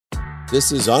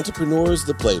This is Entrepreneurs,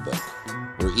 the Playbook,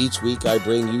 where each week I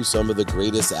bring you some of the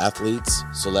greatest athletes,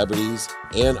 celebrities,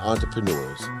 and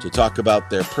entrepreneurs to talk about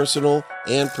their personal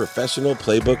and professional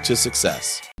playbook to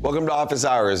success. Welcome to Office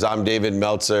Hours. I'm David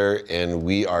Meltzer, and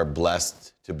we are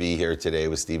blessed to be here today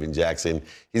with Steven Jackson.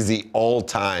 He's the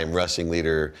all-time rushing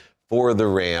leader for the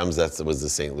Rams. That was the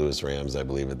St. Louis Rams, I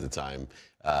believe, at the time.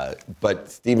 But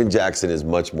Steven Jackson is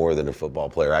much more than a football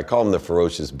player. I call him the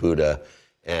ferocious Buddha.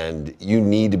 And you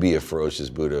need to be a ferocious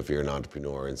Buddha if you're an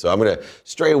entrepreneur. And so I'm going to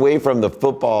stray away from the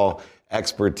football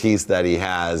expertise that he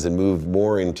has and move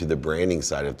more into the branding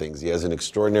side of things. He has an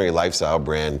extraordinary lifestyle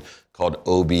brand called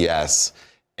OBS.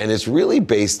 And it's really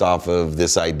based off of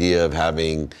this idea of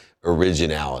having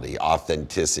originality,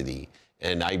 authenticity.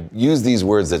 And I use these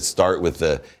words that start with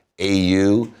the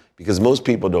AU because most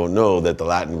people don't know that the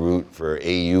Latin root for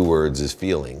AU words is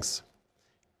feelings.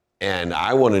 And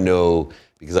I want to know,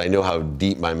 because I know how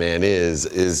deep my man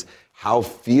is how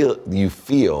you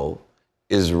feel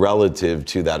is relative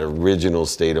to that original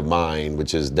state of mind,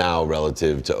 which is now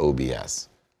relative to OBS.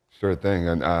 Sure thing.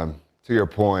 And to your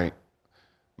point,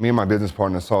 me and my business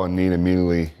partner saw a need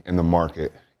immediately in the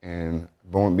market. And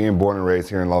being born and raised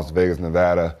here in Las Vegas,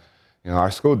 Nevada,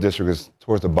 our school district is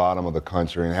towards the bottom of the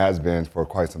country and has been for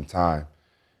quite some time.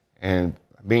 And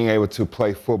being able to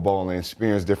play football and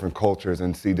experience different cultures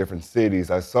and see different cities,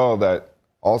 I saw that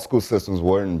all school systems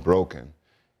weren't broken,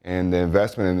 and the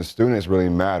investment in the students really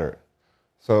mattered.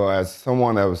 So as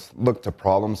someone that was looked to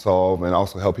problem solve and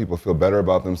also help people feel better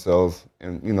about themselves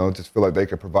and just feel like they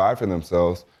could provide for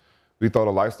themselves, we thought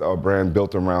a lifestyle brand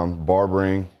built around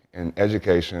barbering and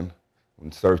education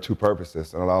would serve two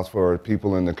purposes. It allows for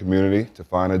people in the community to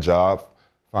find a job,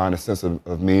 find a sense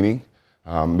of meaning,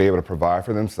 be able to provide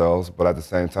for themselves, but at the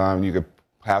same time, you could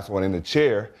have someone in the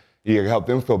chair, you can help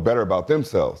them feel better about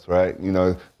themselves, right?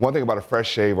 One thing about a fresh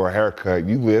shave or a haircut,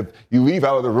 you leave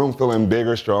out of the room feeling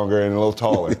bigger, stronger, and a little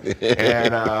taller.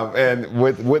 And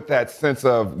with that sense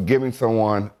of giving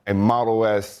someone a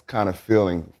Model-esque kind of feel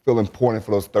important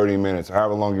for those 30 minutes, or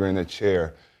however long you're in the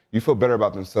chair, you feel better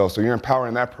about themselves. So you're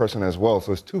empowering that person as well.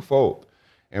 So it's twofold.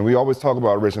 And we always talk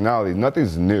about originality.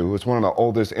 Nothing's new. It's one of the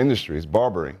oldest industries,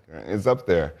 barbering. It's up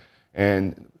there.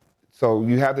 And so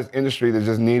you have this industry that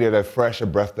just needed a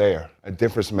breath of air, a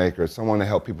difference maker, someone to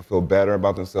help people feel better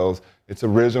about themselves. It's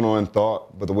original in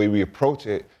thought, but the way we approach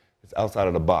it is outside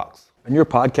of the box. In your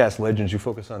podcast, Legends, you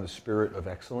focus on the spirit of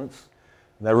excellence.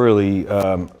 And that really,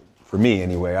 for me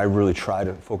anyway, I really try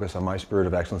to focus on my spirit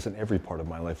of excellence in every part of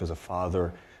my life, as a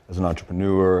father, as an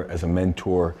entrepreneur, as a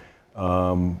mentor.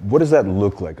 What does that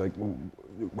look like?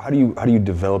 How do you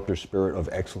develop your spirit of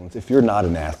excellence? If you're not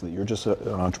an athlete, you're just an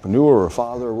entrepreneur or a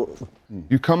father.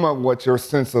 You come up with your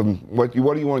sense of what do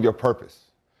you want your purpose.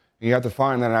 And you have to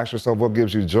find that and ask yourself what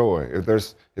gives you joy.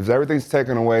 If everything's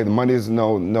taken away, the money is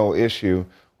no issue,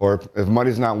 or if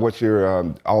money's not what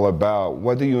you're all about,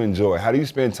 what do you enjoy? How do you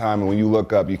spend time? And when you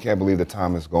look up, you can't believe the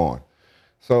time is gone.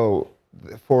 So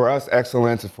for us,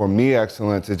 excellence, and for me,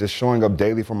 excellence is just showing up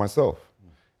daily for myself.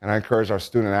 And I encourage our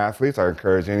student athletes, I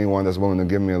encourage anyone that's willing to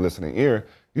give me a listening ear,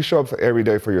 you show up every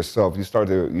day for yourself.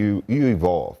 You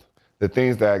evolve. The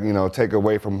things that, take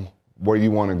away from where you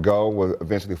want to go will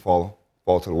eventually fall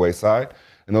to the wayside.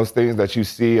 And those things that you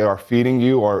see are feeding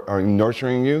you or are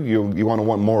nurturing you, you want to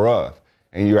want more of.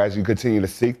 And as you continue to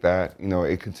seek that,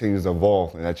 it continues to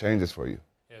evolve and that changes for you.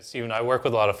 Yeah, Steven, I work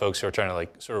with a lot of folks who are trying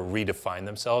to sort of redefine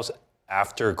themselves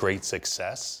after great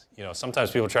success. Sometimes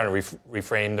people are trying to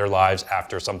reframe their lives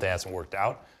after something hasn't worked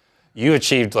out. You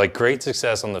achieved great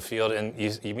success on the field, and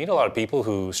you meet a lot of people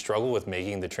who struggle with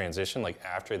making the transition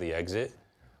after the exit.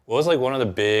 What was one of the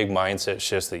big mindset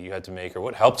shifts that you had to make, or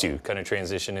what helped you kind of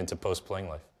transition into post-playing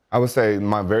life? I would say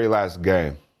my very last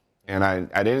game. And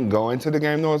I didn't go into the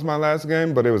game knowing it was my last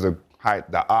game, but it was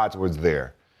the odds was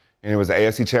there. And it was the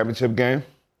AFC Championship game.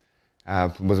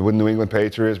 It was with New England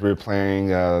Patriots. We were playing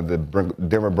the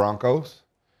Denver Broncos.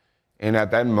 And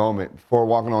at that moment, before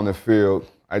walking on the field,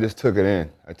 I just took it in.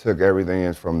 I took everything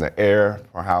in, from the air,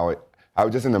 from I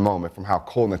was just in the moment, from how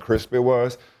cold and crisp it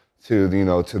was, to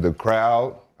the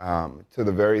crowd, to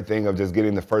the very thing of just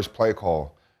getting the first play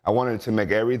call. I wanted to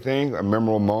make everything a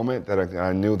memorable moment that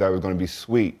I knew that was going to be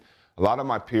sweet. A lot of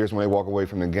my peers, when they walk away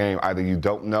from the game, either you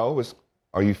don't know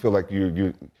or you feel like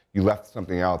you left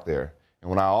something out there.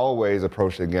 And when I always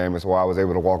approach the game, it's why I was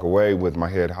able to walk away with my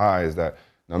head high, is that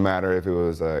no matter if it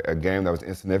was a game that was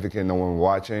insignificant, no one was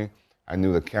watching, I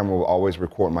knew the camera would always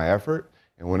record my effort.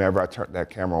 And whenever I turned that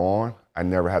camera on, I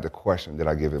never had to question, did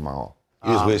I give it my all?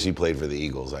 You just wish he played for the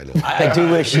Eagles, I know. I do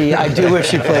wish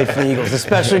he played for the Eagles,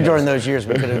 especially during those years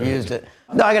we could have used it.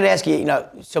 No, I got to ask you,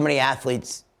 so many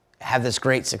athletes have this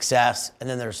great success, and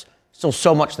then there's still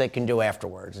so much they can do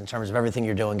afterwards in terms of everything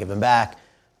you're doing, giving back,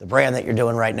 the brand that you're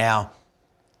doing right now.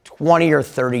 20 or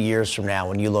 30 years from now,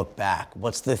 when you look back,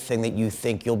 what's the thing that you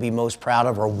think you'll be most proud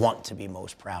of or want to be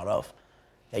most proud of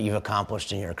that you've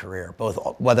accomplished in your career, both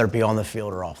whether it be on the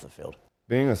field or off the field?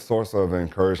 Being a source of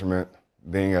encouragement,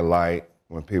 being a light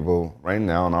when people, right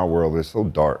now in our world, it's so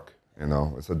dark,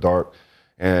 it's so dark.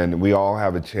 And we all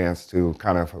have a chance to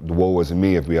kind of, woe is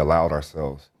me if we allowed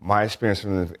ourselves. My experience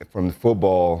from the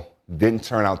football didn't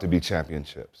turn out to be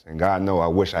championships. And God knows I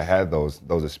wish I had those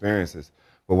experiences.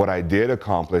 But what I did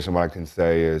accomplish and what I can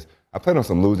say is I played on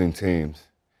some losing teams.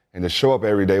 And to show up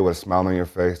every day with a smile on your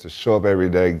face, to show up every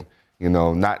day,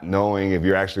 not knowing if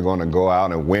you're actually going to go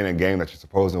out and win a game that you're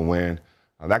supposed to win,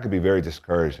 that could be very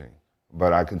discouraging.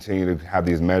 But I continue to have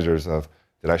these measures of,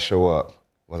 did I show up?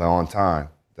 Was I on time?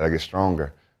 Did I get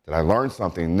stronger? Did I learn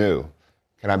something new?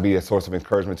 Can I be a source of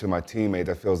encouragement to my teammate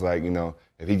that feels like,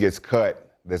 if he gets cut,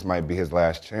 this might be his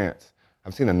last chance?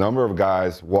 I've seen a number of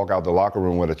guys walk out the locker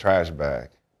room with a trash bag.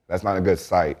 That's not a good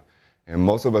sight. And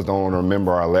most of us don't want to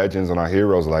remember our legends and our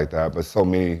heroes like that, but so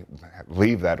many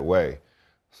leave that way.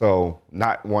 So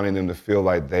not wanting them to feel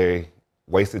like they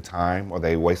wasted time or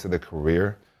they wasted a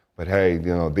career, but hey,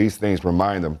 these things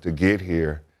remind them to get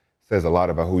here says a lot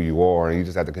about who you are, and you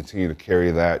just have to continue to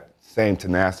carry that same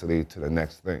tenacity to the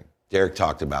next thing. Derek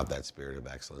talked about that spirit of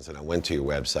excellence, and I went to your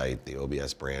website,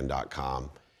 theobsbrand.com,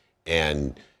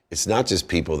 and it's not just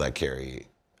people that carry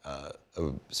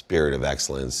a spirit of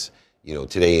excellence.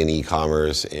 Today in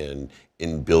e-commerce and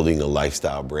in building a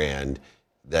lifestyle brand,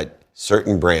 that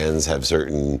certain brands have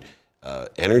certain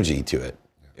energy to it.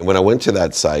 And when I went to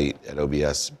that site at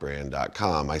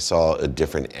obsbrand.com, I saw a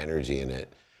different energy in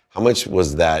it. How much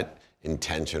was that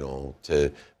intentional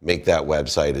to make that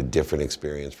website a different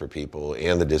experience for people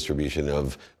and the distribution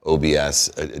of OBS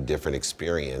a different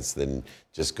experience than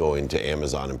just going to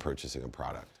Amazon and purchasing a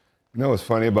product? What's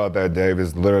funny about that, Dave,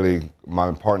 is literally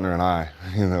my partner and I,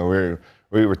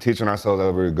 we were teaching ourselves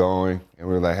as we were going, and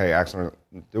we were like, hey, actually,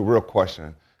 the real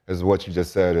question is what you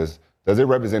just said is, does it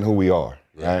represent who we are,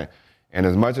 right? And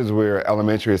as much as we're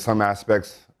elementary in some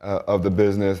aspects of the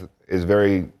business, is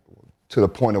very to the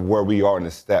point of where we are in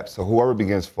the steps. So whoever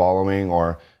begins following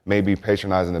or maybe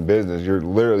patronizing the business, you're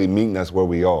literally meeting us where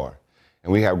we are.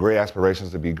 And we have great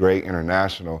aspirations to be great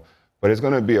international, but it's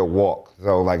going to be a walk.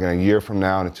 So like in a year from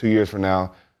now and 2 years from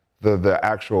now, the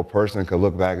actual person could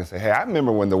look back and say, hey, I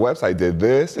remember when the website did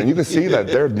this, and you can see that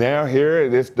they're now here.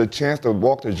 It's the chance to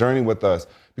walk the journey with us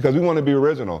because we want to be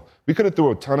original. We could have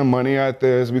threw a ton of money at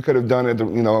this. We could have done it,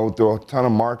 through a ton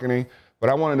of marketing. But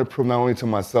I wanted to prove not only to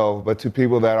myself, but to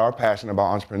people that are passionate about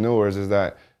entrepreneurs is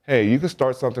that, hey, you can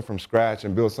start something from scratch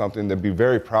and build something to be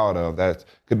very proud of that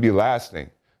could be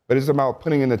lasting. But it's about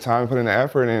putting in the time, putting in the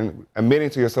effort, and admitting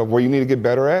to yourself where you need to get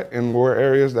better at and where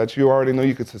areas that you already know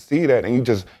you could succeed at, and you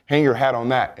just hang your hat on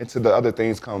that until the other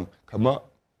things come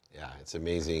up. Yeah, it's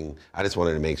amazing. I just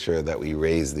wanted to make sure that we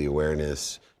raise the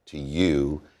awareness to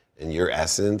you and your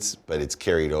essence, but it's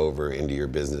carried over into your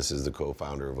business as the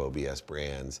co-founder of OBS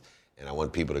Brands. And I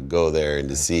want people to go there and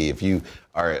to see, if you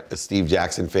are a Steve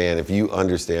Jackson fan, if you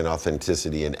understand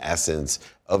authenticity and essence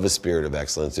of a spirit of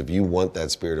excellence, if you want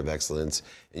that spirit of excellence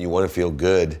and you want to feel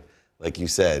good, like you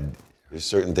said, there's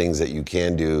certain things that you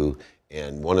can do.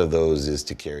 And one of those is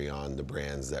to carry on the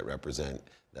brands that represent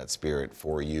that spirit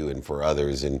for you and for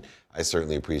others. And I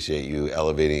certainly appreciate you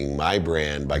elevating my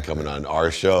brand by coming on our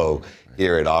show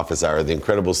here at Office Hour. The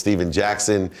incredible Steven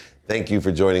Jackson, thank you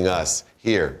for joining us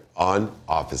here on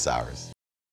Office Hours.